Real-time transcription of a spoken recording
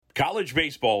College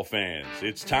baseball fans,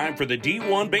 it's time for the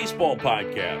D1Baseball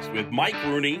Podcast with Mike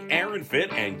Rooney, Aaron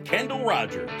Fitt, and Kendall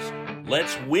Rogers.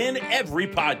 Let's win every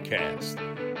podcast.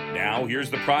 Now, here's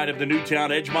the pride of the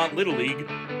Newtown Edgemont Little League,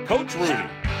 Coach Rooney.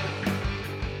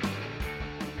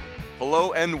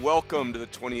 Hello and welcome to the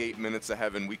 28 Minutes of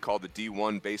Heaven we call the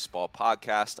D1Baseball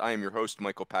Podcast. I am your host,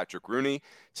 Michael Patrick Rooney.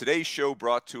 Today's show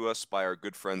brought to us by our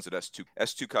good friends at S2.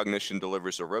 S2 Cognition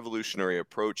delivers a revolutionary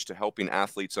approach to helping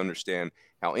athletes understand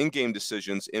how in-game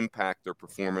decisions impact their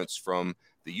performance from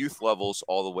the youth levels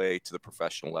all the way to the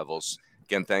professional levels.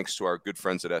 Again, thanks to our good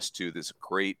friends at S2. This is a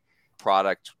great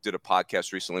product. Did a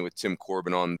podcast recently with Tim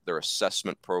Corbin on their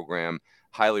assessment program.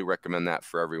 Highly recommend that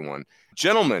for everyone.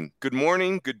 Gentlemen, good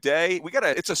morning, good day.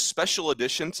 It's a special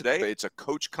edition today. It's a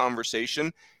coach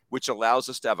conversation, which allows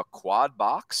us to have a quad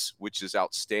box, which is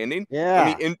outstanding.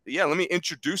 Yeah. Let me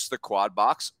introduce the quad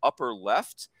box. Upper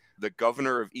left, the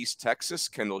governor of East Texas,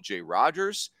 Kendall J.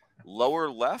 Rogers. Lower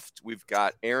left, we've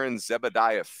got Aaron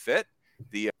Zebediah Fitt,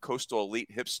 the coastal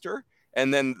elite hipster.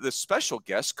 And then the special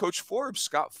guest, Coach Forbes,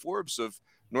 Scott Forbes of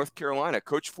North Carolina.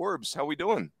 Coach Forbes, how we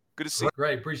doing? Good to see you.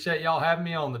 Great. Appreciate y'all having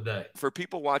me on today. For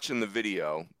people watching the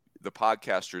video, the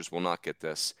podcasters will not get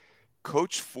this.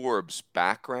 Coach Forbes'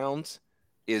 background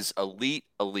is elite,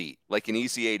 like an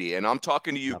easy 80. And I'm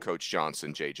talking to you, Coach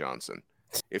Johnson, Jay Johnson.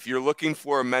 If you're looking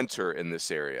for a mentor in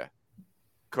this area,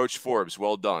 Coach Forbes,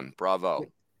 well done. Bravo.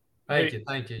 Thank you.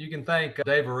 You can thank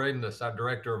Dave Aridis, our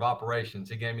director of operations.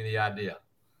 He gave me the idea.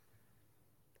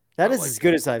 That is as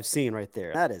good as I've seen right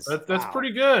there. That's wow.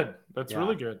 Pretty good. That's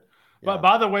really good. But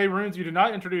by the way, Runes, you did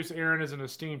not introduce Aaron as an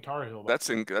esteemed Tar Heel. That's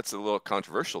a little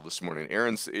controversial this morning.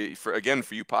 Aaron's for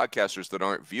you podcasters that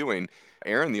aren't viewing,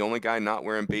 Aaron, the only guy not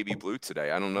wearing baby blue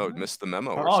today. I don't know, missed the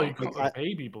memo. You call it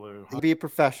baby blue. Be a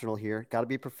professional here. Got to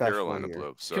be professional. Carolina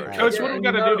blue. Sorry. Coach, what do we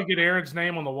got to do to get Aaron's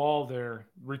name on the wall there?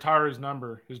 Retire his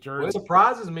number, his jersey. Well, it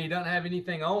surprises me he doesn't have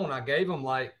anything on. I gave him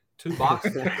like 2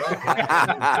 boxes of stuff.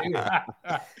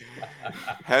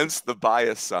 Hence the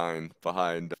bias sign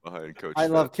behind Coach. I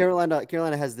love Carolina.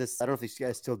 Carolina has this. I don't know if these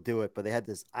guys still do it, but they had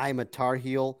this "I'm a Tar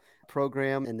Heel"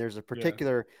 program, and there's a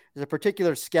particular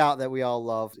scout that we all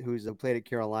love who's played at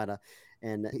Carolina,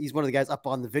 and he's one of the guys up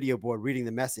on the video board reading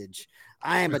the message.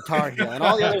 I am a Tar Heel, and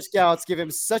all the other scouts give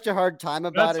him such a hard time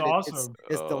about it. Awesome.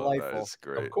 It's delightful. That is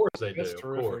great. Of course they do. That's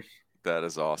terrific. Of course. That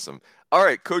is awesome. All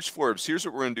right, Coach Forbes, here's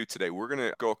what we're going to do today. We're going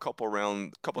to go a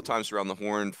couple times around the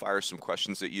horn, fire some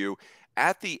questions at you.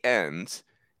 At the end,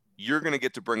 you're going to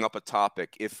get to bring up a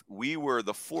topic. If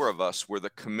the four of us were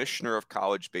the commissioner of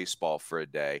college baseball for a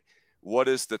day, what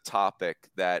is the topic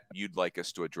that you'd like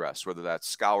us to address? Whether that's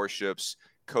scholarships,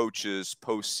 coaches,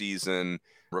 postseason,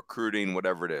 recruiting,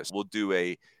 whatever it is. We'll do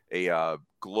a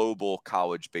global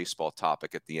college baseball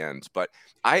topic at the end. But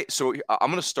I'm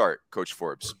going to start, Coach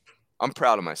Forbes. I'm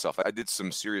proud of myself. I did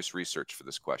some serious research for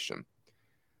this question.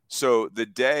 So the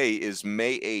day is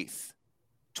May 8th,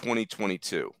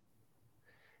 2022.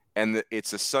 And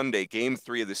it's a Sunday, game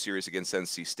 3 of the series against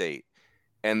NC State.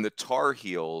 And the Tar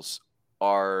Heels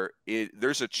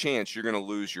there's a chance you're going to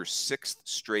lose your 6th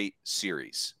straight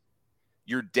series.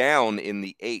 You're down in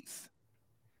the 8th.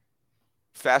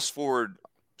 Fast forward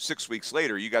 6 weeks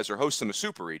later, you guys are hosting a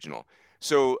super regional.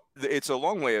 So it's a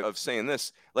long way of saying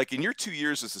this. Like in your 2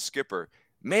 years as a skipper,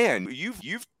 man,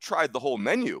 you've tried the whole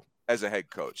menu as a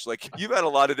head coach. Like you've had a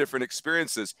lot of different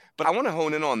experiences, but I want to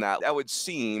hone in on that. That would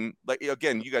seem like,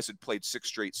 again, you guys had played 6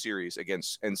 straight series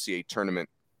against NCAA tournament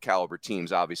caliber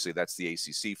teams. Obviously that's the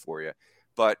ACC for you,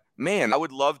 but man, I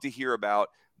would love to hear about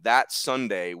that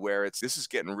Sunday where this is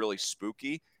getting really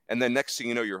spooky. And then next thing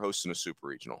you know, you're hosting a super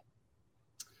regional.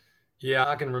 Yeah,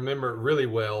 I can remember it really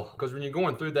well because when you're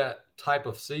going through that type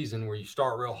of season where you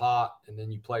start real hot and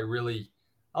then you play I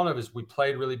don't know if we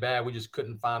played really bad. We just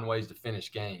couldn't find ways to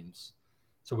finish games.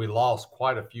 So we lost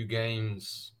quite a few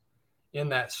games in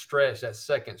that stretch, that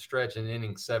second stretch in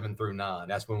innings 7 through 9.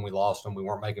 That's when we lost them. We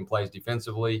weren't making plays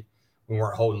defensively. We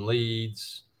weren't holding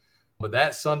leads. But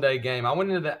that Sunday game, I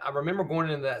remember going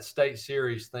into that state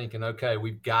series thinking, okay,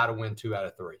 we've got to win 2 out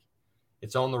of 3.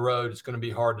 It's on the road. It's going to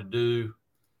be hard to do.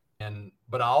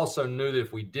 But I also knew that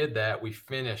if we did that, we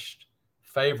finished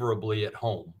favorably at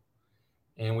home.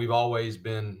 And we've always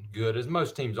been good, as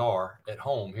most teams are, at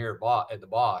home here at the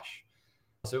Bosch.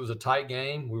 So it was a tight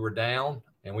game. We were down,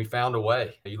 and we found a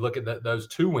way. You look at those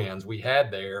 2 wins we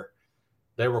had there,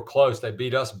 they were close. They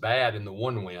beat us bad in the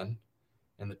 1 win.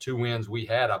 And the 2 wins we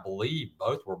had, I believe,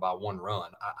 both were by 1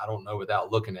 run. I don't know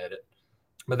without looking at it.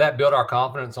 But that built our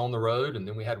confidence on the road. And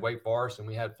then we had Wake Forest and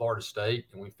we had Florida State,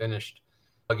 and we finished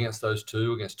against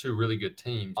 2 really good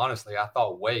teams. Honestly, I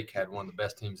thought Wake had one of the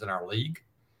best teams in our league.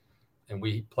 and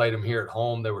we played them here at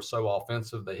home. They were so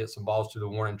offensive. They hit some balls to the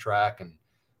warning track, and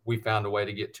we found a way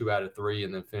to get 2 out of 3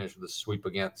 and then finish with a sweep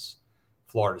against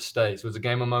Florida State. So it was a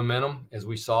game of momentum, as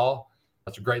we saw.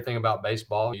 That's a great thing about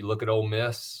baseball. You look at Ole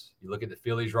Miss, you look at the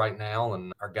Phillies right now,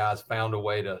 and our guys found a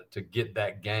way to get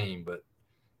that game. But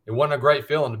it wasn't a great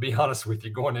feeling, to be honest with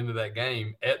you, going into that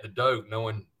game at the Doak,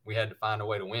 knowing we had to find a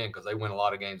way to win because they win a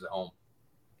lot of games at home.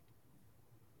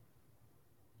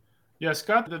 Yeah,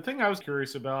 Scott, the thing I was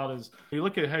curious about is you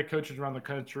look at head coaches around the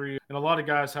country, and a lot of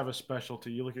guys have a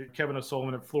specialty. You look at Kevin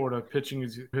O'Sullivan at Florida, pitching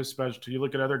is his specialty. You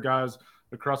look at other guys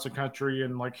across the country,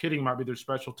 and like hitting might be their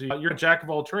specialty. You're a jack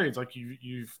of all trades. Like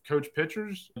you've coached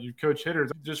pitchers, you've coached hitters.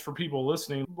 Just for people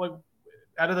listening, like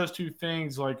out of those two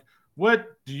things, like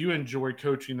what do you enjoy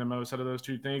coaching the most out of those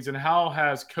two things? And how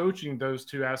has coaching those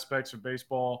two aspects of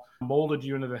baseball molded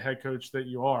you into the head coach that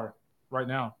you are right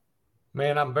now?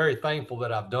 Man, I'm very thankful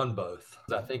that I've done both.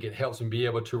 I think it helps me be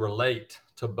able to relate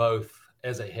to both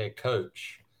as a head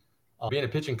coach. Being a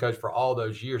pitching coach for all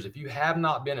those years, if you have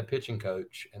not been a pitching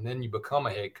coach and then you become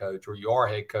a head coach, or you are a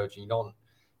head coach and you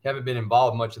haven't been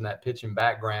involved much in that pitching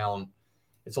background,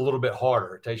 it's a little bit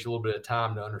harder. It takes you a little bit of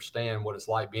time to understand what it's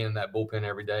like being in that bullpen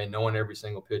every day, knowing every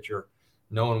single pitcher,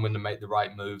 knowing when to make the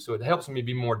right move. So it helps me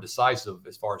be more decisive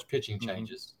as far as pitching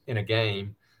changes in a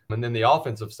game. And then the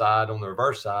offensive side, on the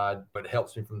reverse side, but it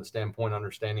helps me from the standpoint of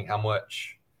understanding how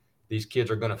much these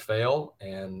kids are going to fail,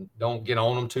 and don't get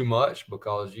on them too much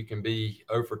because you can be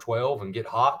 0 for 12 and get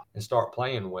hot and start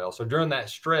playing well. So during that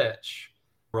stretch,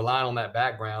 relying on that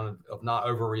background of not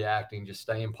overreacting, just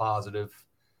staying positive,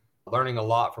 learning a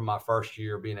lot from my first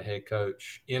year being a head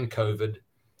coach in COVID.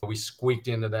 We squeaked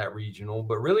into that regional,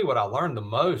 but really what I learned the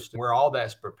most, where all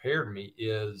that's prepared me,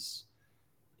 is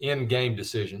in-game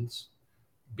decisions,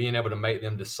 being able to make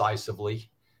them decisively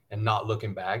and not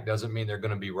looking back. Doesn't mean they're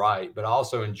going to be right, but I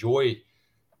also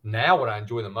now what I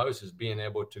enjoy the most is being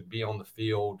able to be on the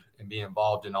field and be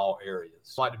involved in all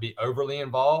areas. I like to be overly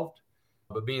involved,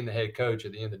 but being the head coach,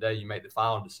 at the end of the day, you make the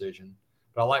final decision.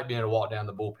 But I like being able to walk down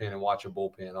the bullpen and watch a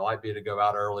bullpen. I like being able to go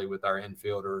out early with our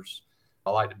infielders.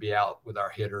 I like to be out with our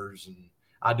hitters, and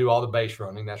I do all the base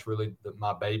running. That's really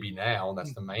my baby now.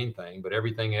 That's the main thing. But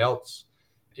everything else,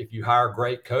 if you hire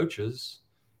great coaches,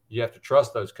 you have to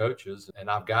trust those coaches, and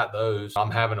I've got those. I'm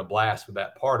having a blast with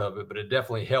that part of it, but it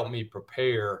definitely helped me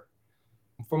prepare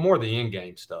for more of the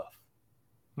in-game stuff.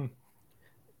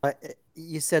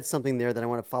 You said something there that I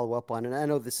want to follow up on, and I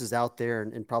know this is out there,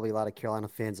 and probably a lot of Carolina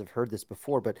fans have heard this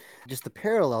before, but just the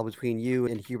parallel between you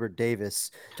and Hubert Davis.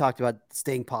 Talked about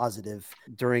staying positive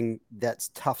during that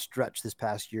tough stretch this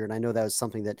past year, and I know that was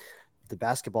something that the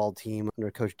basketball team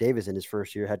under Coach Davis in his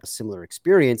first year had a similar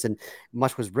experience, and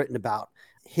much was written about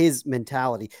his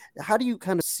mentality. How do you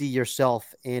kind of see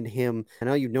yourself and him? I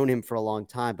know you've known him for a long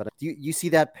time, but do you see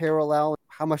that parallel?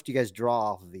 How much do you guys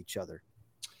draw off of each other?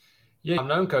 Yeah, I've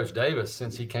known Coach Davis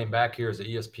since he came back here as an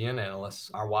ESPN analyst.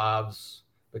 Our wives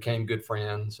became good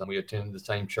friends, and we attended the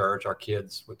same church. Our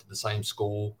kids went to the same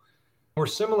school. We're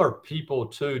similar people,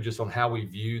 too, just on how we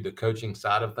view the coaching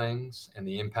side of things and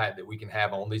the impact that we can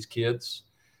have on these kids.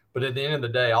 But at the end of the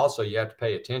day, also, you have to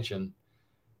pay attention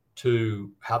to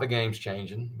how the game's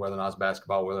changing, whether or not it's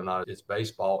basketball, whether or not it's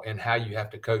baseball, and how you have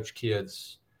to coach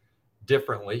kids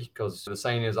differently, because the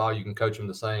saying is, you can coach them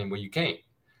the same. Well, you can't.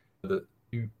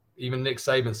 Even Nick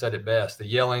Saban said it best, the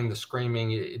yelling, the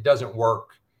screaming, it doesn't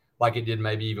work like it did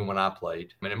maybe even when I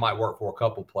played. I mean, it might work for a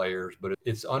couple players, but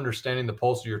it's understanding the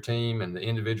pulse of your team and the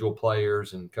individual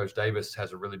players, and Coach Davis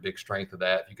has a really big strength of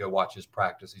that. If you go watch his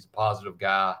practice, he's a positive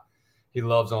guy. He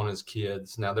loves on his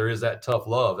kids. Now, there is that tough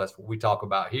love. That's what we talk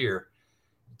about here.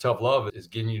 Tough love is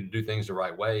getting you to do things the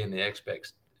right way and the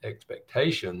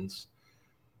expectations.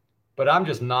 But I'm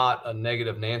just not a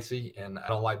negative Nancy, and I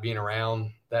don't like being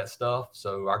around that stuff.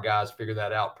 So our guys figure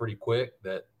that out pretty quick,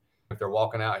 that if they're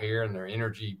walking out here and they're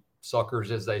energy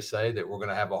suckers, as they say, that we're going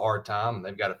to have a hard time, and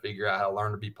they've got to figure out how to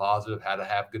learn to be positive, how to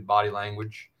have good body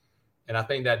language. And I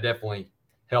think that definitely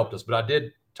helped us. But I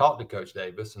did talk to Coach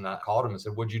Davis, and I called him and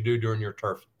said, what'd you do during your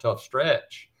tough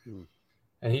stretch?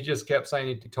 And he just kept saying,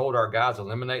 he told our guys,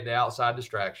 eliminate the outside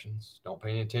distractions. Don't pay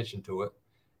any attention to it.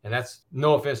 And that's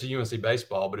no offense to UNC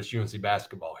baseball, but it's UNC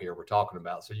basketball here we're talking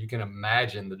about. So you can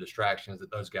imagine the distractions that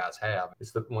those guys have.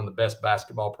 It's one of the best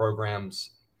basketball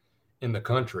programs in the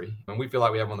country. And we feel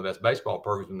like we have one of the best baseball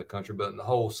programs in the country, but in the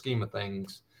whole scheme of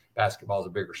things, basketball is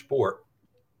a bigger sport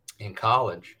in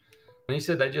college. And he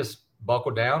said they just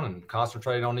buckled down and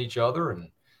concentrated on each other.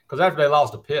 And because after they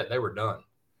lost to Pitt, they were done.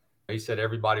 He said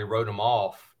everybody wrote them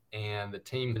off and the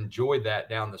team enjoyed that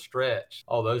down the stretch.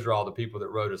 Oh, those are all the people that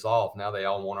wrote us off. Now they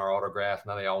all want our autograph.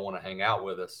 Now they all want to hang out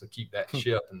with us. So keep that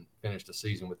chip and finish the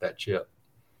season with that chip.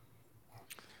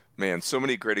 Man, so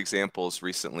many great examples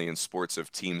recently in sports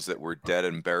of teams that were dead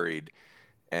and buried.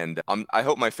 And I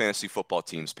hope my fantasy football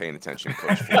team's paying attention,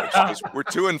 Coach Forbes, because we're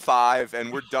 2-5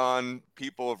 and we're done.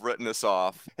 People have written us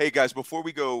off. Hey, guys, before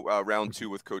we go round two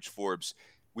with Coach Forbes,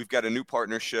 we've got a new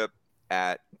partnership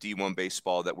at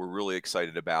D1Baseball that we're really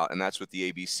excited about, and that's with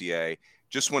the ABCA.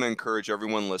 Just want to encourage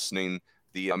everyone listening.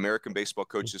 The American Baseball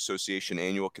Coaches Association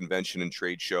Annual Convention and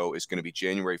Trade Show is going to be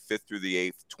January 5th through the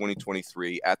 8th,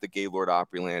 2023 at the Gaylord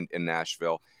Opryland in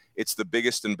Nashville. It's the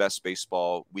biggest and best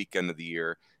baseball weekend of the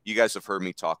year. You guys have heard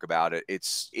me talk about it.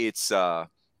 It's the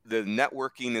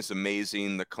networking is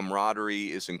amazing. The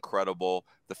camaraderie is incredible.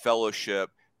 The fellowship,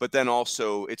 but then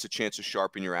also it's a chance to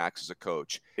sharpen your axe as a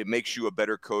coach. It makes you a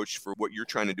better coach for what you're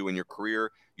trying to do in your career.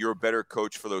 You're a better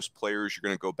coach for those players you're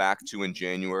going to go back to in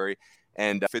January.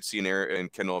 And Fitzy and Aaron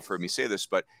and Kendall have heard me say this,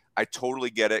 but I totally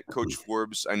get it. Coach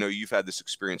Forbes, I know you've had this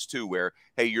experience too, where,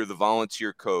 hey, you're the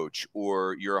volunteer coach,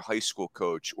 or you're a high school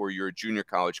coach, or you're a junior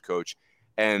college coach.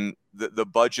 And the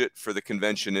budget for the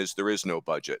convention is there is no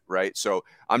budget, right? So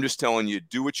I'm just telling you,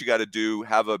 do what you got to do.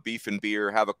 Have a beef and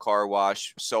beer, have a car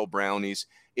wash, sell brownies.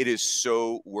 It is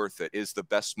so worth it. It is the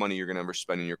best money you're going to ever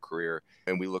spend in your career.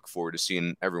 And we look forward to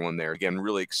seeing everyone there. Again,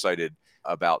 really excited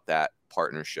about that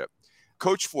partnership.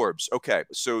 Coach Forbes, okay,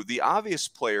 so the obvious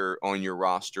player on your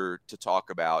roster to talk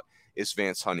about is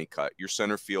Vance Honeycutt, your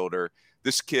center fielder.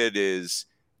 This kid is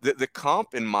the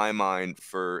comp in my mind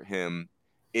for him,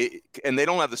 and they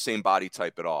don't have the same body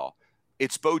type at all.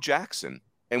 It's Bo Jackson.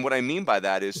 And what I mean by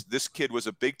that is this kid was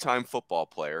a big-time football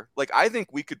player. Like, I think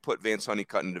we could put Vance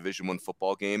Honeycutt in a Division I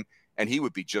football game, and he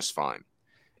would be just fine.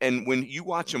 And when you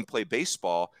watch him play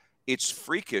baseball, it's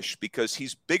freakish because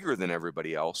he's bigger than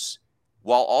everybody else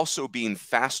while also being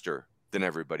faster than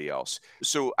everybody else.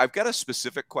 So I've got a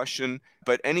specific question,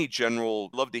 but any general,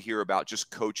 love to hear about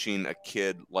just coaching a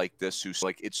kid like this who's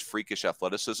like, it's freakish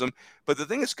athleticism. But the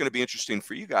thing that's going to be interesting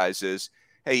for you guys is,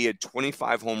 hey, he had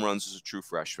 25 home runs as a true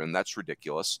freshman. That's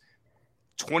ridiculous.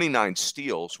 29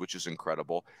 steals, which is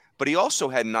incredible. But he also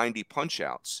had 90 punch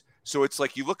outs. So it's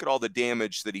like you look at all the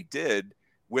damage that he did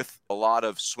with a lot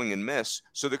of swing and miss.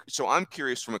 So I'm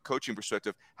curious from a coaching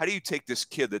perspective, how do you take this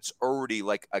kid that's already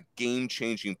like a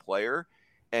game-changing player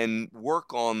and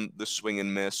work on the swing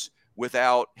and miss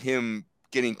without him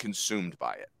getting consumed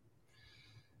by it?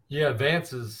 Yeah,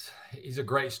 Vance he's a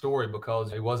great story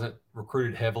because he wasn't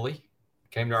recruited heavily,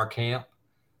 came to our camp.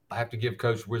 I have to give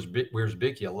Coach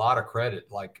Wiersbicki a lot of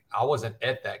credit. Like, I wasn't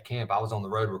at that camp. I was on the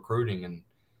road recruiting, and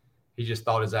he just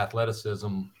thought his athleticism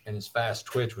and his fast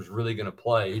twitch was really going to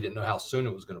play. He didn't know how soon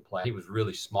it was going to play. He was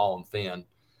really small and thin.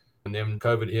 And then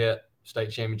COVID hit,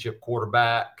 state championship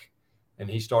quarterback, and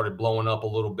he started blowing up a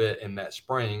little bit in that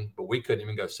spring, but we couldn't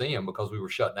even go see him because we were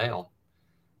shut down.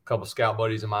 A couple of scout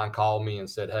buddies of mine called me and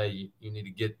said, hey, you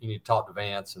need to talk to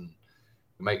Vance and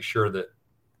make sure that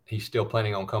he's still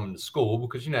planning on coming to school,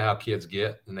 because you know how kids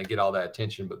get, and they get all that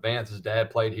attention. But Vance's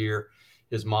dad played here.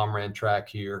 His mom ran track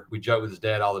here. We joke with his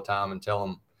dad all the time and tell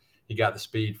him he got the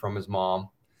speed from his mom.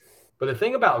 But the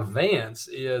thing about Vance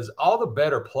is all the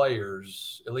better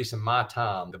players, at least in my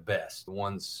time, the best, the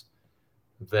ones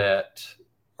that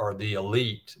are the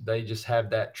elite, they just have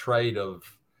that trait of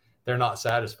they're not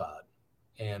satisfied.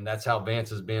 And that's how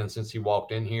Vance has been since he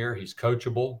walked in here. He's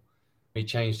coachable. He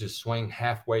changed his swing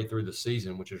halfway through the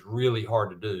season, which is really hard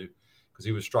to do because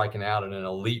he was striking out at an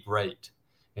elite rate.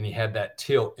 And he had that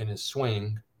tilt in his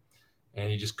swing,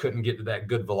 and he just couldn't get to that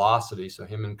good velocity. So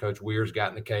him and Coach Weirs got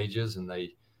in the cages, and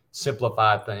they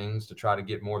simplified things to try to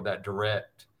get more of that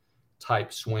direct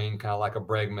type swing, kind of like a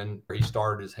Bregman, where he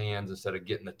started his hands instead of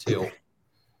getting the tilt.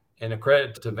 And a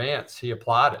credit to Vance, he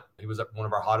applied it. He was one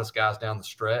of our hottest guys down the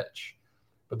stretch.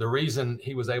 But the reason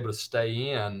he was able to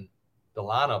stay in the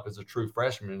lineup as a true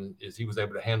freshman is he was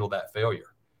able to handle that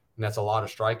failure. And that's a lot of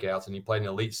strikeouts. And he played in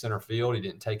elite center field. He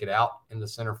didn't take it out in the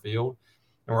center field.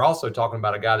 And we're also talking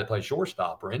about a guy that played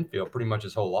shortstop or infield pretty much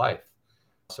his whole life.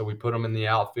 So we put him in the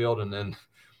outfield. And then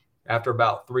after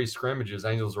about 3 scrimmages,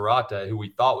 Angel Zarate, who we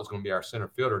thought was going to be our center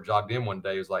fielder, jogged in one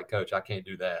day. He was like, Coach, I can't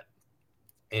do that.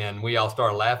 And we all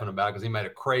started laughing about it because he made a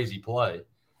crazy play.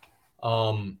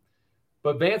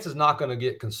 But Vance is not going to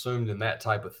get consumed in that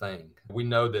type of thing. We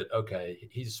know that, okay,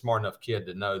 he's a smart enough kid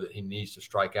to know that he needs to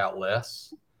strike out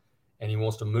less, and he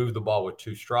wants to move the ball with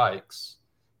 2 strikes.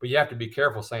 But you have to be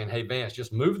careful saying, hey, Vance,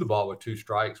 just move the ball with 2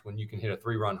 strikes when you can hit a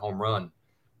 3-run home run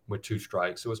with 2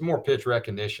 strikes. So it's more pitch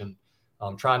recognition,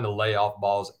 trying to lay off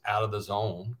balls out of the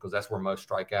zone, because that's where most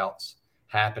strikeouts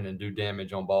happen and do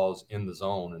damage on balls in the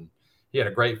zone. And he had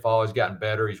a great fall. He's gotten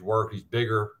better. He's worked. He's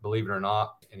bigger, believe it or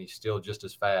not, and he's still just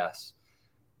as fast.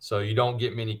 So you don't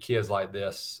get many kids like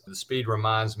this. The speed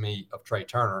reminds me of Trey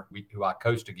Turner, who I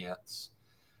coached against.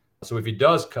 So if he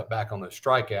does cut back on those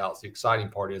strikeouts, the exciting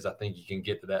part is I think he can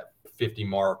get to that 50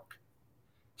 mark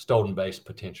stolen base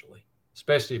potentially,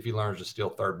 especially if he learns to steal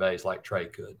third base like Trey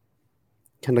could.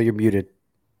 Kendall, you're muted.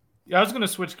 Yeah, I was going to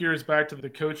switch gears back to the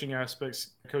coaching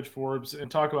aspects, Coach Forbes, and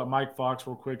talk about Mike Fox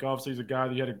real quick. Obviously, he's a guy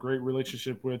that you had a great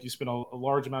relationship with. You spent a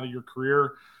large amount of your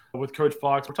career with Coach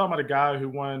Fox. We're talking about a guy who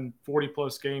won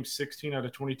 40-plus games, 16 out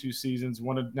of 22 seasons,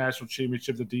 won a national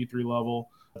championship at the D3 level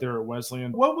there at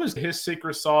Wesleyan. What was his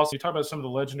secret sauce? You talk about some of the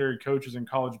legendary coaches in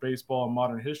college baseball and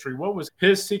modern history. What was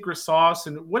his secret sauce,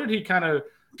 and what did he kind of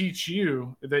teach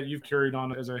you that you've carried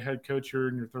on as a head coach here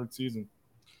in your third season?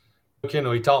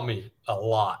 Kendall, he taught me a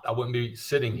lot. I wouldn't be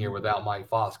sitting here without Mike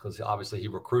Fox because obviously he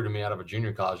recruited me out of a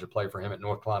junior college to play for him at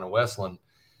North Carolina Wesleyan,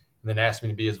 and then asked me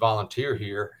to be his volunteer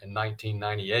here in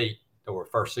 1998. Our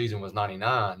first season was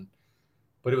 99.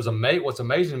 But it was what's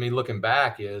amazing to me looking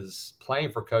back is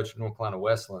playing for Coach at North Carolina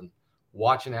Wesleyan,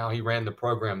 watching how he ran the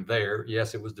program there.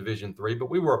 Yes, it was Division III, but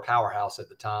we were a powerhouse at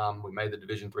the time. We made the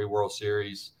Division III World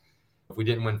Series. If we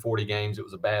didn't win 40 games, it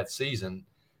was a bad season.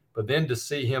 But then to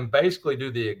see him basically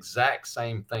do the exact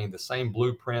same thing, the same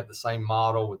blueprint, the same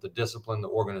model with the discipline, the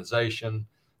organization,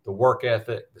 the work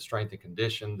ethic, the strength and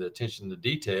condition, the attention to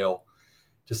detail,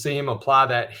 to see him apply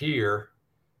that here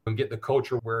and get the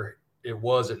culture where it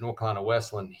was at North Carolina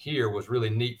Wesleyan here was really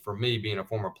neat for me being a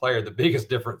former player. The biggest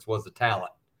difference was the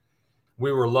talent.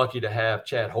 We were lucky to have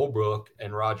Chad Holbrook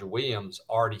and Roger Williams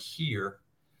already here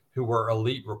who were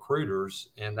elite recruiters.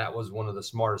 And that was one of the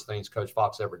smartest things Coach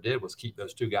Fox ever did was keep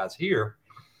those two guys here.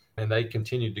 And they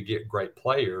continued to get great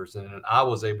players. And I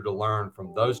was able to learn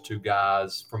from those two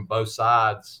guys from both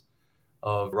sides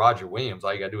of Roger Williams.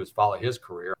 All you got to do is follow his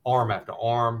career, arm after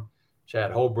arm.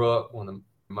 Chad Holbrook, one of the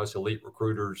most elite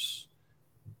recruiters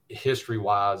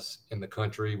history-wise in the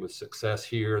country with success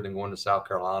here, then going to South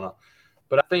Carolina.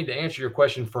 But I think to answer your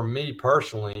question for me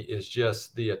personally is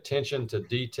just the attention to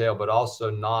detail, but also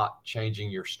not changing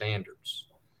your standards,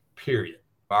 period.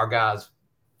 Our guys,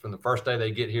 from the first day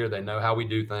they get here, they know how we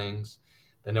do things.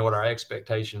 They know what our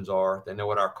expectations are. They know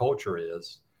what our culture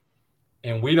is.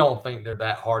 And we don't think they're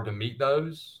that hard to meet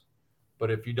those.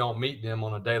 But if you don't meet them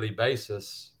on a daily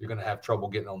basis, you're going to have trouble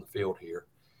getting on the field here.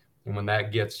 And when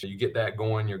you get that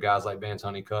going, your guys like Vance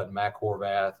Honeycutt and Mac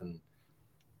Horvath and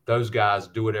those guys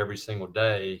do it every single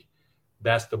day.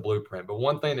 That's the blueprint. But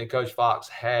one thing that Coach Fox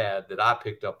had that I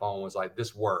picked up on was like,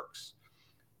 this works.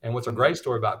 And what's a great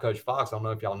story about Coach Fox, I don't know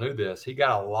if y'all knew this, he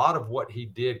got a lot of what he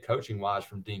did coaching-wise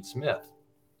from Dean Smith.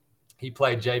 He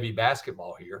played JV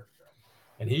basketball here,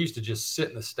 and he used to just sit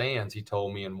in the stands, he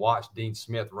told me, and watch Dean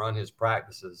Smith run his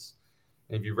practices.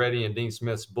 And if you read any of Dean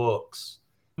Smith's books,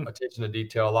 attention to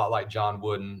detail, a lot like John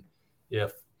Wooden.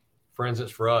 If, for instance,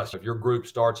 for us, if your group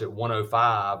starts at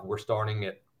 105, we're starting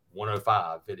at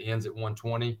 105. If it ends at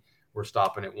 120, we're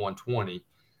stopping at 120.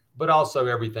 But also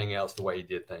everything else, the way he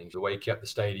did things, the way he kept the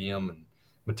stadium and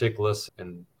meticulous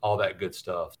and all that good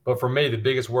stuff. But for me, the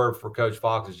biggest word for Coach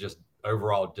Fox is just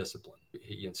overall discipline.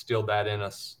 He instilled that in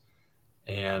us,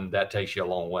 and that takes you a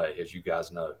long way, as you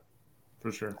guys know.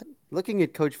 For sure. Looking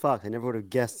at Coach Fox, I never would have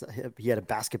guessed he had a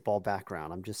basketball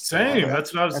background. I'm just same.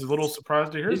 That's what I was a little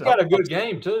surprised to hear. He's got a good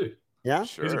game too. Yeah,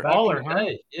 sure. He's a baller, huh?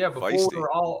 Yeah, before we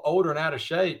were all older and out of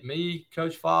shape, me,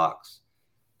 Coach Fox,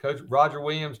 Coach Roger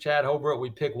Williams, Chad Holbrook, we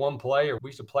pick one player. We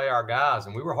used to play our guys,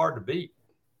 and we were hard to beat.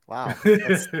 Wow.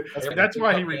 That's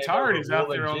why he retired. He's out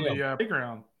there on the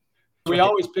playground. We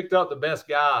always picked up the best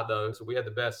guy, though, so we had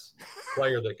the best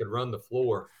player that could run the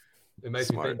floor. It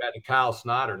makes me think back to Kyle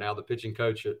Snyder, now the pitching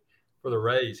coach for the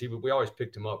Rays. We always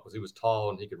picked him up because he was tall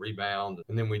and he could rebound,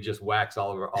 and then we just wax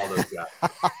all those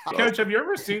guys. Coach, have you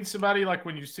ever seen somebody, like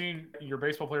when you've seen your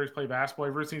baseball players play basketball,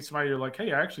 have you ever seen somebody you're like,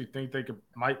 hey, I actually think they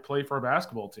might play for a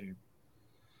basketball team?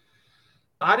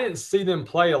 I didn't see them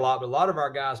play a lot, but a lot of our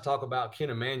guys talk about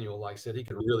Ken Emanuel. Like I said, he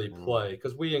could really play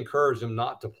because we encourage him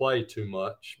not to play too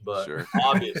much, but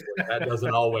obviously that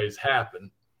doesn't always happen.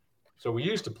 So we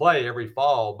used to play every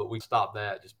fall, but we stopped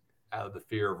that just out of the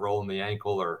fear of rolling the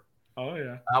ankle Oh,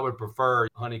 yeah. I would prefer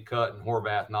Honeycutt and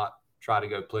Horvath not try to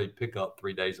go play pickup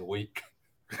 3 days a week.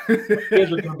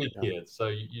 Kids are going to be kids, so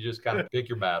you just kind of pick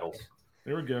your battles.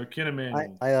 There we go. Ken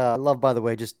Emanuel. I love, by the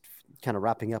way, just kind of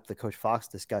wrapping up the Coach Fox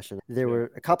discussion. There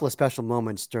were a couple of special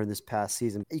moments during this past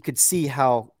season. You could see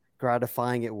how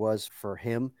gratifying it was for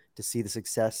him to see the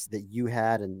success that you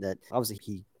had, and that obviously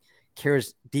he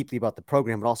cares deeply about the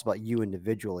program, but also about you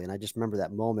individually. And I just remember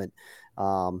that moment.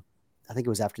 I think it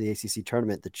was after the ACC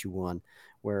tournament that you won,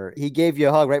 where he gave you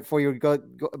a hug right before you were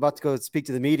about to go speak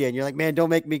to the media. And you're like, man, don't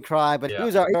make me cry. But he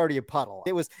was already a puddle.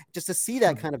 It was just to see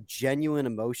that kind of genuine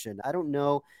emotion. I don't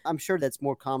know. I'm sure that's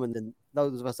more common than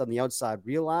those of us on the outside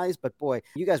realize. But boy,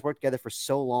 you guys worked together for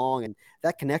so long, and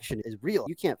that connection is real.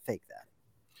 You can't fake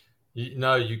that.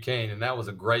 No, you can't. And that was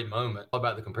a great moment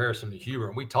about the comparison to Huber.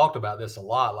 And we talked about this a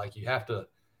lot. Like you have to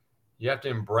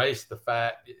embrace the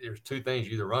fact there's two things.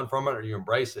 You either run from it or you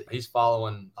embrace it. He's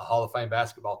following a Hall of Fame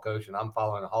basketball coach, and I'm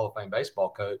following a Hall of Fame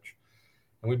baseball coach.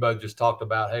 And we both just talked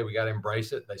about, hey, we got to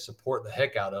embrace it. They support the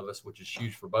heck out of us, which is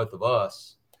huge for both of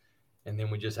us. And then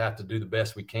we just have to do the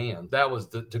best we can. That was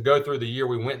to go through the year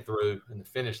we went through and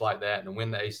to finish like that and to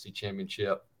win the ACC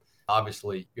championship.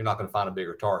 Obviously, you're not going to find a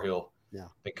bigger Tar Heel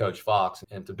than Coach Fox.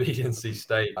 And to beat NC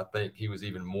State, I think he was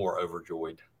even more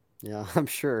overjoyed. Yeah, I'm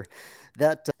sure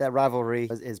that rivalry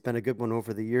has been a good one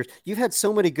over the years. You've had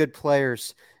so many good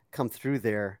players come through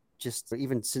there. Just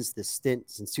even since this stint,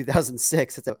 since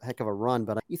 2006, it's a heck of a run.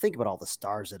 But you think about all the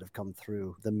stars that have come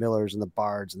through, the Millers and the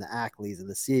Bards and the Ackleys and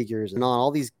the Seegers and all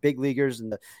these big leaguers.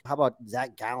 And how about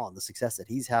Zach Gallen, the success that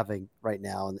he's having right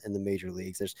now in the major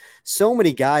leagues? There's so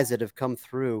many guys that have come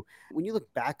through. When you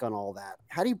look back on all that,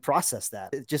 how do you process that?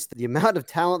 It's just the amount of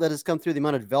talent that has come through, the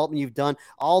amount of development you've done,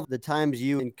 all the times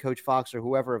you and Coach Fox or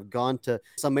whoever have gone to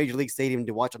some major league stadium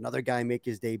to watch another guy make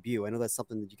his debut. I know that's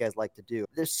something that you guys like to do.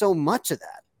 There's so much of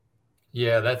that.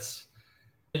 Yeah,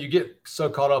 you get so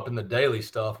caught up in the daily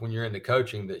stuff when you're into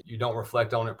coaching that you don't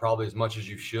reflect on it probably as much as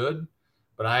you should.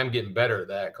 But I am getting better at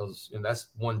that because that's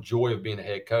one joy of being a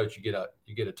head coach. You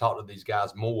get to talk to these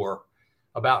guys more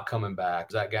about coming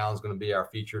back. Zach Gallen's going to be our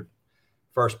featured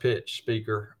first pitch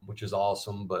speaker, which is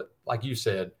awesome. But like you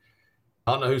said,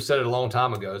 I don't know who said it a long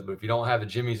time ago, but if you don't have the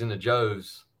Jimmies and the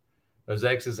Joes, those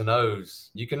X's and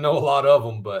O's, you can know a lot of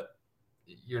them, but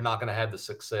you're not going to have the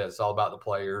success. It's all about the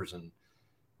players. And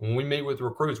when we meet with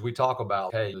recruits, we talk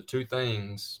about, hey, the two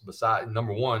things besides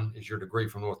number one is your degree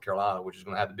from North Carolina, which is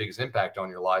going to have the biggest impact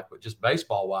on your life. But just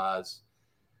baseball wise,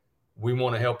 we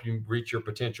want to help you reach your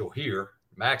potential here,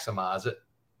 maximize it.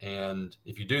 And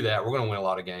if you do that, we're going to win a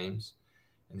lot of games.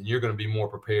 And then you're going to be more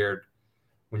prepared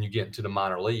when you get into the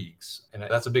minor leagues. And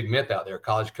that's a big myth out there.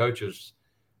 College coaches,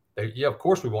 of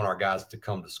course we want our guys to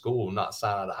come to school, not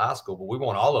sign out of high school, but we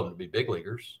want all of them to be big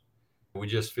leaguers. We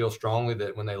just feel strongly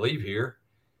that when they leave here,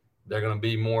 they're going to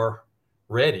be more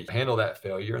ready to handle that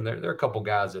failure. And there are a couple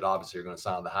guys that obviously are going to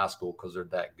sign out of high school because they're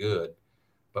that good.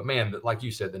 But, man, like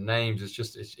you said, the names,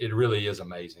 it really is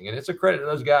amazing. And it's a credit to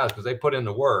those guys because they put in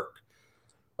the work.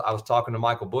 I was talking to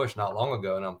Michael Bush not long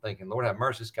ago, and I'm thinking, Lord have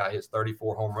mercy, this guy hits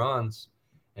 34 home runs,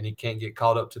 and he can't get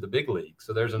caught up to the big league.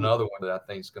 So there's another one that I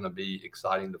think is going to be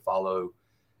exciting to follow,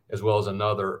 as well as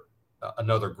another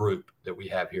group that we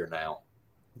have here now.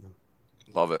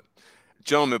 Love it.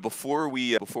 Gentlemen, before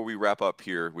we wrap up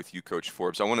here with you, Coach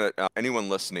Forbes, I want to anyone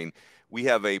listening, we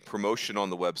have a promotion on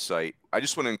the website. I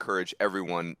just want to encourage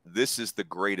everyone. This is the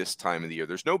greatest time of the year.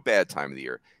 There's no bad time of the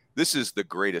year. This is the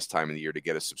greatest time of the year to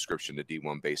get a subscription to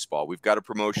D1 Baseball. We've got a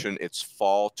promotion. It's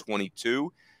Fall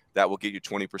 22. That will get you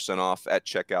 20% off at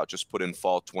checkout. Just put in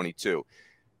Fall 22.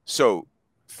 So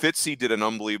Fitzy did an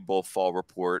unbelievable fall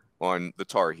report on the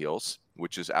Tar Heels,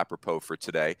 which is apropos for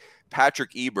today.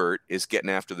 Patrick Ebert is getting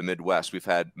after the Midwest. We've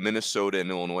had Minnesota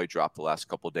and Illinois drop the last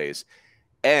couple of days.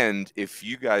 And if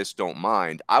you guys don't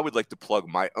mind, I would like to plug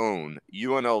my own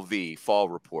UNLV fall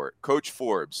report. Coach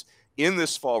Forbes, in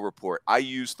this fall report, I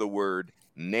use the word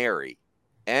nary,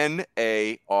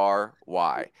 Nary.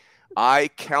 I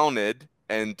counted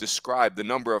and described the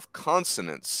number of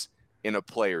consonants in a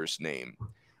player's name.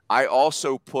 I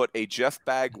also put a Jeff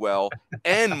Bagwell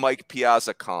and Mike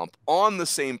Piazza comp on the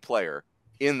same player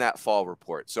in that fall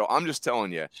report. So I'm just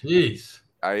telling you, jeez,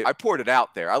 I poured it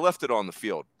out there. I left it on the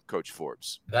field, Coach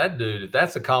Forbes. That dude, if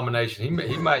that's a combination,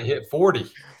 he might hit 40.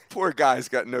 Poor guy's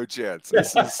got no chance.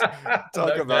 This is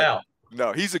talk No about doubt.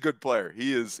 No, he's a good player.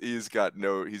 He's got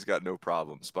no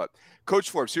problems. But Coach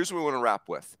Forbes, here's what we want to wrap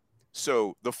with.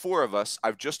 So the four of us,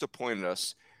 I've just appointed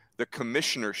us the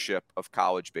commissionership of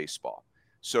college baseball.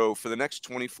 So for the next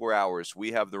 24 hours,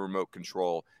 we have the remote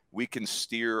control. We can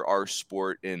steer our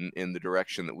sport in the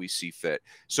direction that we see fit.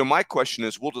 So my question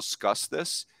is, we'll discuss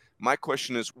this. My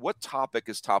question is, what topic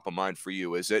is top of mind for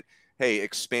you? Is it, hey,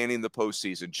 expanding the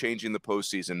postseason, changing the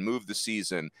postseason, move the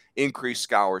season, increase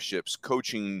scholarships,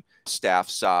 coaching staff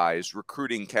size,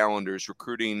 recruiting calendars,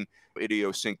 recruiting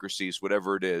idiosyncrasies,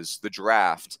 whatever it is, the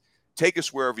draft? Take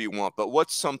us wherever you want. But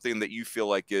what's something that you feel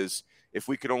like is if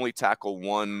we could only tackle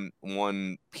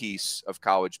one piece of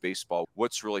college baseball,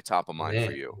 what's really top of mind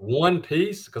for you? One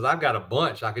piece? Because I've got a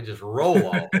bunch I could just roll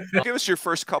off. Give us your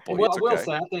first couple. Well, I will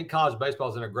say, I think college baseball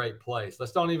is in a great place.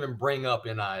 Let's don't even bring up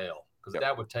NIL, because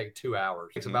that would take 2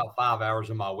 hours. It's about 5 hours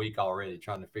of my week already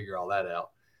trying to figure all that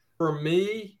out. For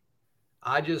me,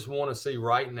 I just want to see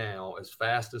right now, as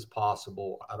fast as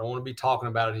possible. I don't want to be talking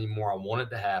about it anymore. I want it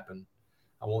to happen.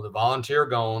 I want the volunteer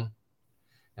gone,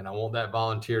 and I want that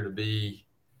volunteer to be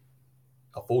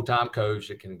a full-time coach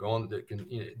that can go on. That can,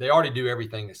 they already do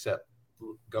everything except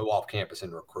go off campus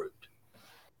and recruit.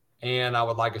 And I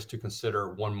would like us to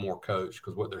consider one more coach,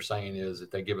 because what they're saying is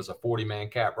if they give us a 40-man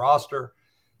cap roster,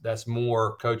 that's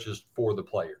more coaches for the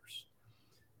players.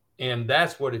 And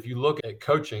that's what, if you look at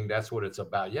coaching, that's what it's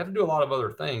about. You have to do a lot of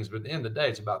other things, but at the end of the day,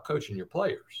 it's about coaching your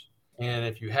players. And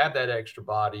if you have that extra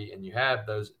body and you have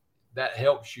those, that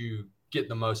helps you get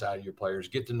the most out of your players,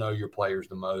 get to know your players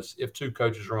the most. If 2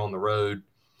 coaches are on the road,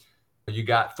 you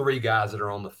got 3 guys that are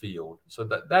on the field. So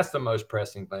that's the most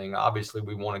pressing thing. Obviously,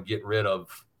 we want to get rid of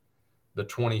the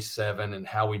 27 and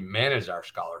how we manage our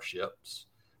scholarships.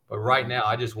 But right now,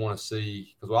 I just want to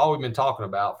see, because all we've been talking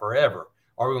about forever,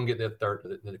 are we going to get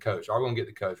the coach? Are we going to get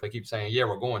the coach? They keep saying, yeah,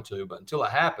 we're going to, but until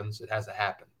it happens, it has to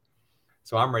happen.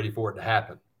 So I'm ready for it to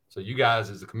happen. So you guys,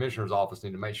 as the commissioner's office,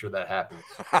 need to make sure that happens.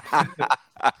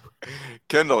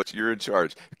 Kendall, you're in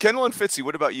charge. Kendall and Fitzy,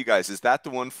 what about you guys? Is that the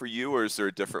one for you, or is there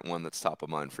a different one that's top of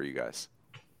mind for you guys?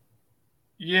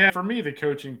 Yeah, for me, the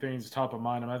coaching thing is top of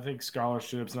mind. I think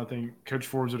scholarships, and I think Coach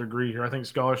Forbes would agree here. I think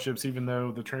scholarships, even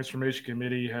though the Transformation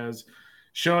Committee has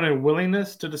shown a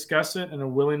willingness to discuss it and a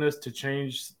willingness to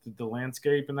change the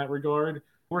landscape in that regard,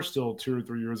 we're still 2 or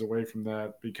 3 years away from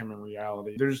that becoming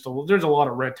reality. There's a lot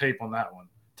of red tape on that one,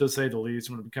 to say the least,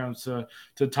 when it comes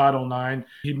to Title IX.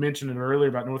 He mentioned it earlier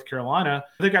about North Carolina.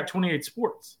 They've got 28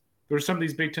 sports. There's some of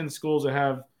these Big Ten schools that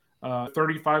have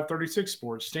 35, 36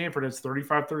 sports. Stanford has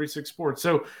 35, 36 sports.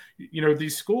 So,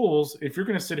 these schools, if you're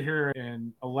going to sit here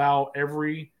and allow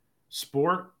every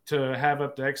sport to have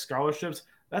up to X scholarships,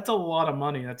 that's a lot of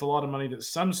money. That's a lot of money that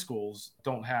some schools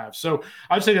don't have. So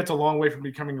I'd say that's a long way from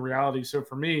becoming reality. So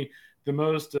for me, the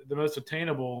most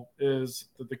attainable is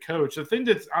the coach. The thing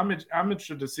that I'm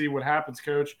interested to see what happens,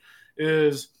 Coach,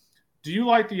 is do you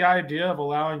like the idea of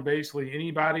allowing basically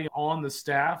anybody on the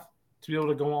staff to be able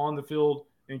to go on the field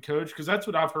and coach? Because that's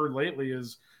what I've heard lately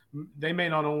is they may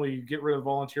not only get rid of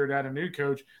volunteer to add a new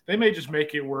coach, they may just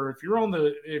make it where if you're on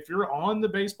the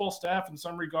baseball staff in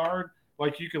some regard,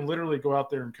 like you can literally go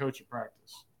out there and coach at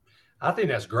practice. I think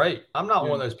that's great. I'm not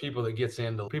one of those people that gets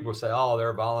into people say, oh,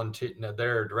 they're volunteer,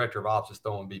 their director of ops is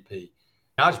throwing BP.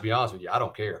 I'll just be honest with you. I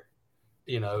don't care.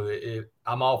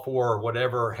 I'm all for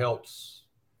whatever helps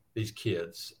these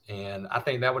kids. And I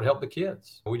think that would help the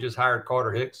kids. We just hired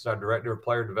Carter Hicks as our director of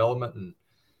player development and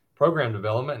program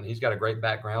development. And he's got a great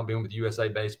background being with USA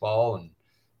Baseball and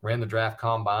ran the draft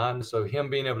combine. So him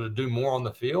being able to do more on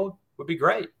the field would be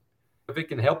great. If it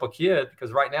can help a kid,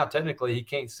 because right now, technically, he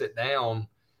can't sit down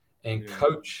and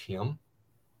coach him.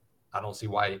 I don't see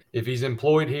why. If he's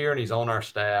employed here and he's on our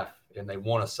staff and they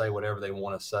want to say whatever they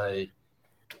want to say,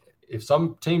 if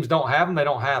some teams don't have them, they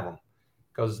don't have them.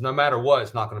 Because no matter what,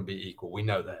 it's not going to be equal. We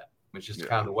know that. It's just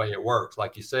kind of the way it works.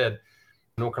 Like you said,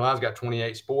 North Carolina's got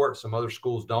 28 sports. Some other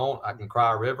schools don't. I can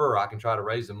cry a river or I can try to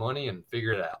raise the money and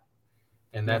figure it out.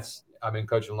 And that's I've been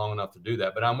coaching long enough to do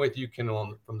that. But I'm with you,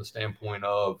 Kendall, from the standpoint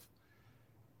of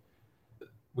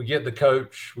we get the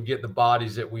coach, we get the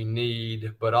bodies that we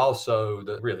need, but also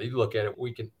really look at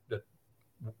it.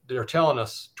 They're telling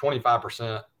us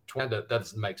 25%.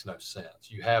 That makes no sense.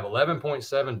 You have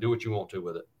 11.7. Do what you want to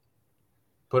with it.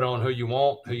 Put on who you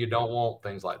want, who you don't want,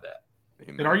 things like that.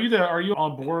 And are you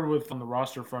on board with on the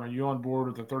roster front? Are you on board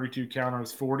with the 32 counter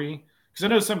as 40? Because I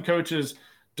know some coaches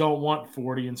don't want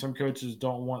 40 and some coaches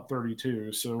don't want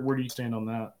 32. So where do you stand on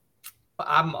that?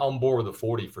 I'm on board with the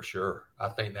 40 for sure. I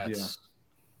think that's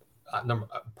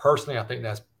personally, I think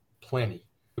that's plenty.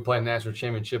 We played national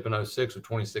championship in 06 with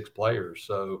 26 players.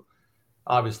 So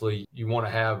obviously you want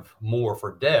to have more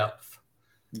for depth.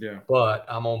 Yeah. But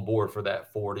I'm on board for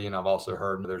that 40. And I've also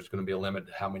heard there's going to be a limit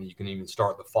to how many you can even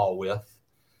start the fall with,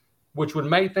 which would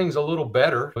make things a little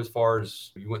better as far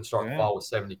as you wouldn't start the fall with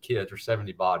 70 kids or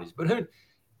 70 bodies. But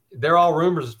they're all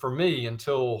rumors for me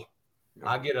until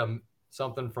I get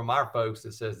something from our folks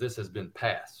that says this has been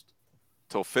passed.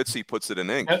 Till Fitzy puts it in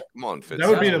ink. Come on, Fitzy. That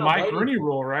would be the Mike Rooney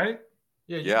rule, right?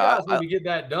 Yeah, you guys need to get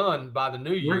that done by the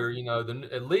new year.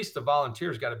 At least the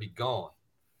volunteers got to be gone.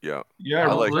 Yeah. Yeah.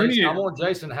 I like Rooney, I want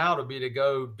Jason Howe to be to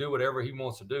go do whatever he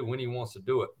wants to do when he wants to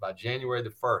do it by January the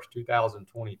 1st,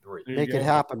 2023. There you Make it go.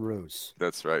 happen, Ruse.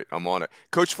 That's right. I'm on it.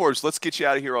 Coach Forbes, let's get you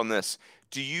out of here on this.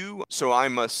 So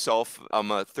I'm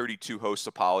a 32 host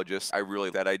apologist. I really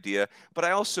like that idea, but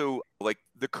I also like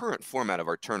the current format of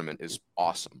our tournament is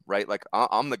awesome, right? Like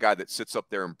I'm the guy that sits up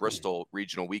there in Bristol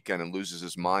regional weekend and loses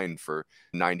his mind for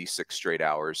 96 straight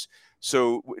hours.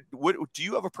 So what do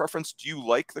you have a preference? Do you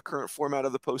like the current format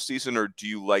of the postseason, or do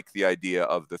you like the idea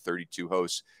of the 32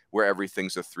 hosts where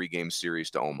everything's a 3-game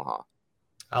series to Omaha?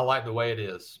 I like the way it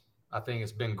is. I think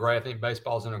it's been great. I think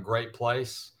baseball's in a great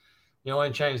place. The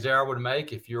only change there I would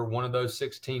make, if you're one of those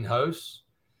 16 hosts,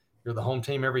 you're the home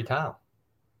team every time.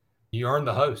 You earn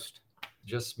the host.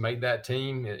 Just make that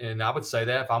team. And I would say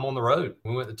that if I'm on the road,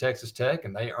 we went to Texas Tech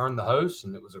and they earned the host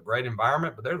and it was a great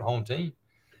environment, but they're the home team.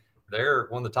 They're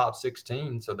one of the top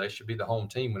 16, so they should be the home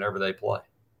team whenever they play.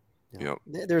 Yep.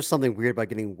 There's something weird about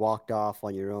getting walked off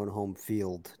on your own home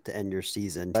field to end your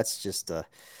season. That's just a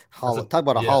hollow. Talk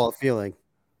about a hollow feeling.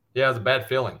 Yeah, it was a bad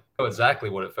feeling. Exactly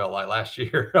what it felt like last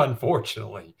year,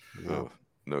 unfortunately.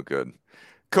 No good.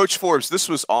 Coach Forbes, this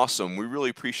was awesome. We really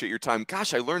appreciate your time.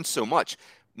 Gosh, I learned so much.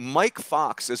 Mike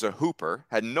Fox is a hooper,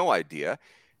 had no idea.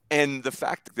 And the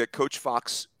fact that Coach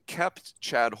Fox kept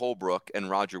Chad Holbrook and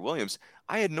Roger Williams,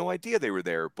 I had no idea they were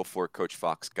there before Coach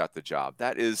Fox got the job.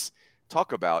 That is,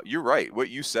 talk about, you're right, what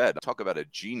you said. Talk about a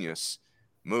genius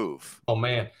move. Oh,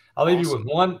 man. I'll leave you with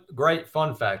one great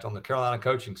fun fact on the Carolina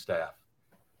coaching staff.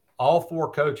 All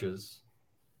 4 coaches,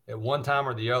 at one time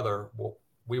or the other,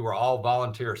 we were all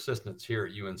volunteer assistants here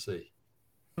at UNC.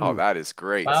 Oh, that is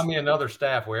great. Find me another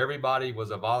staff where everybody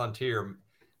was a volunteer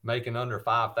making under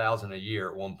 $5,000 a year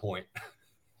at one point.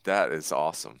 That is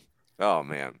awesome. Oh,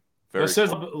 man. That says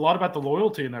a lot about the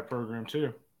loyalty in that program,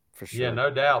 too. For sure. Yeah,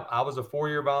 no doubt. I was a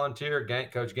 4-year volunteer.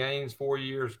 Coach Gaines, 4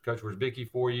 years. Coach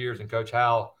Wierzbicki, 4 years. And Coach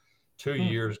Howell, 2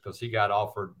 years, because he got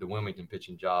offered the Wilmington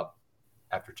pitching job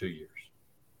after 2 years.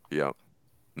 Yeah.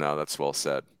 No, that's well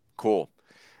said. Cool.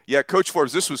 Yeah, Coach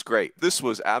Forbes, this was great. This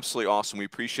was absolutely awesome. We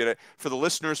appreciate it. For the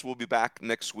listeners, we'll be back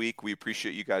next week. We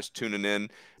appreciate you guys tuning in,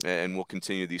 and we'll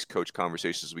continue these coach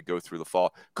conversations as we go through the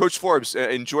fall. Coach Forbes,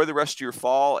 enjoy the rest of your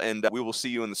fall, and we will see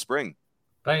you in the spring.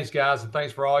 Thanks, guys, and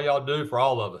thanks for all y'all do for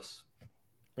all of us.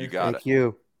 You got it. Thank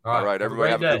you. All right,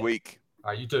 everybody have a good week.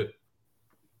 All right, you too.